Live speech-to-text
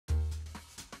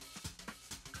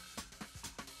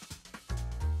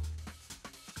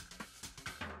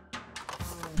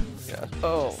gosh.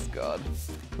 Oh god.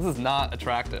 This is not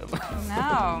attractive.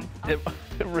 No. It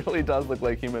really does look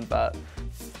like human fat.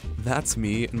 That's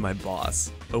me and my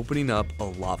boss opening up a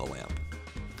lava lamp.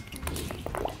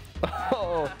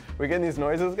 Oh, we're getting these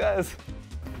noises, guys?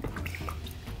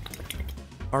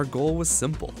 Our goal was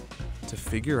simple, to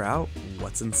figure out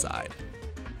what's inside.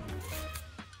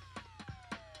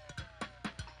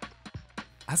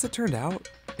 As it turned out,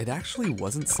 it actually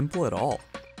wasn't simple at all.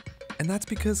 And that's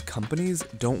because companies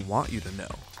don't want you to know.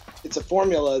 It's a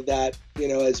formula that,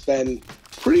 has been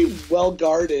pretty well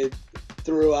guarded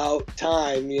throughout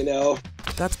time,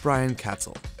 That's Brian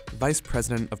Katzel, Vice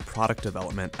President of Product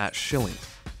Development at Schilling,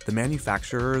 the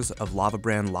manufacturers of Lava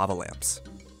brand lava lamps.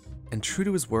 And true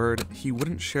to his word, he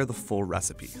wouldn't share the full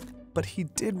recipe, but he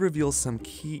did reveal some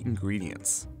key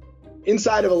ingredients.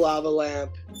 Inside of a lava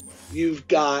lamp, you've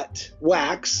got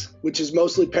wax, which is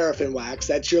mostly paraffin wax.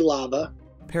 That's your lava.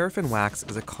 Paraffin wax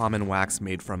is a common wax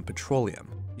made from petroleum.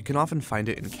 You can often find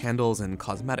it in candles and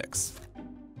cosmetics.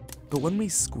 But when we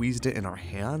squeezed it in our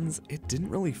hands, it didn't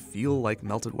really feel like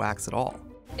melted wax at all.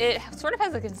 It sort of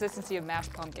has the consistency of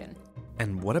mashed pumpkin.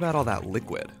 And what about all that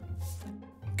liquid?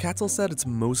 Katzel said it's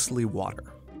mostly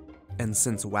water. And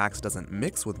since wax doesn't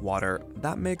mix with water,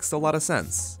 that makes a lot of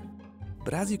sense.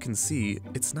 But as you can see,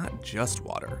 it's not just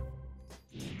water.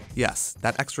 Yes,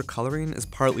 that extra coloring is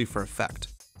partly for effect,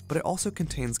 but it also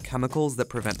contains chemicals that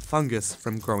prevent fungus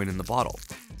from growing in the bottle.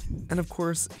 And of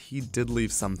course, he did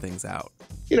leave some things out.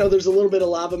 There's a little bit of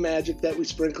lava magic that we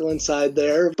sprinkle inside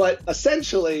there, but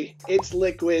essentially it's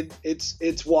liquid,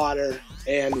 it's water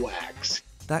and wax.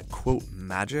 That quote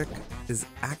magic is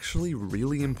actually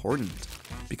really important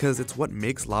because it's what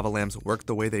makes lava lamps work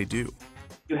the way they do.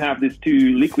 You have these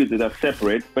two liquids that are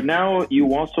separate, but now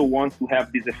you also want to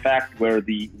have this effect where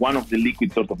one of the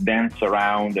liquids sort of dances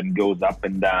around and goes up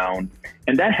and down,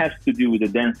 and that has to do with the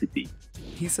density.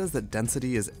 He says that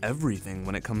density is everything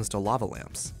when it comes to lava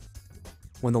lamps.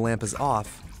 When the lamp is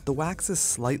off, the wax is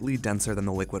slightly denser than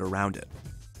the liquid around it,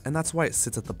 and that's why it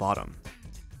sits at the bottom.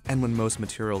 And when most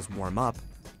materials warm up,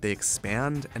 they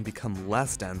expand and become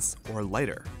less dense or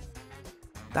lighter.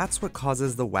 That's what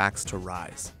causes the wax to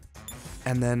rise.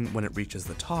 And then when it reaches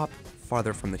the top,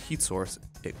 farther from the heat source,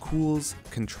 it cools,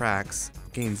 contracts,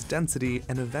 gains density,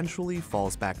 and eventually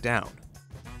falls back down.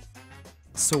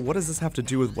 So what does this have to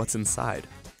do with what's inside?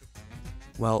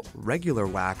 Well, regular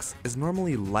wax is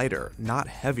normally lighter, not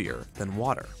heavier, than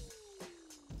water.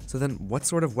 So then what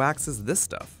sort of wax is this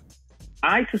stuff?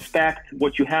 I suspect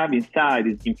what you have inside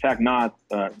is in fact not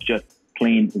just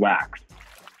plain wax.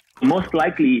 Most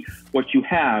likely what you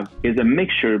have is a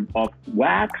mixture of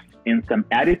wax and some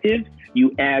additives.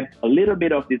 You add a little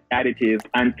bit of this additive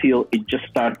until it just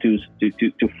starts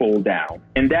to fall down.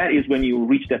 And that is when you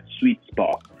reach that sweet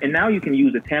spot. And now you can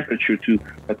use the temperature to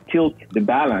tilt the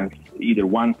balance, either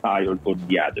one side or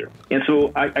the other. And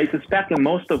so I suspect that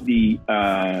most of the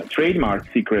trademark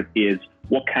secret is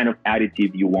what kind of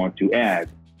additive you want to add.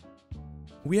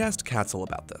 We asked Katzel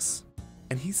about this,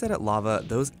 and he said at Lava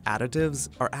those additives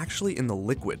are actually in the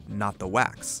liquid, not the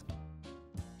wax.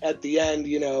 At the end,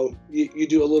 you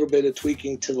do a little bit of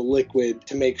tweaking to the liquid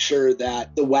to make sure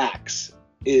that the wax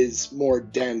is more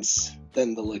dense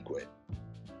than the liquid.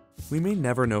 We may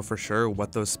never know for sure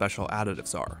what those special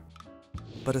additives are,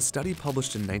 but a study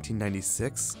published in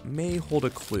 1996 may hold a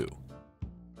clue.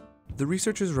 The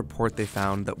researchers report they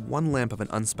found that one lamp of an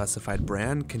unspecified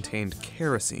brand contained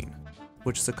kerosene,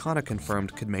 which Sakana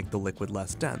confirmed could make the liquid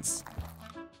less dense.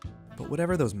 But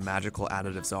whatever those magical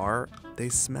additives are, they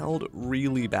smelled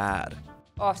really bad.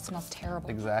 Oh, it smells terrible.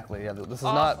 Exactly, yeah. This is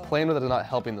Awful. not, playing with it is not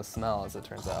helping the smell, as it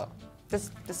turns out. The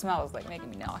smell is like making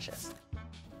me nauseous.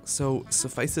 So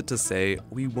suffice it to say,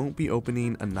 we won't be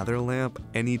opening another lamp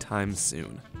anytime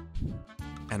soon.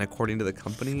 And according to the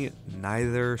company,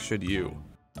 neither should you.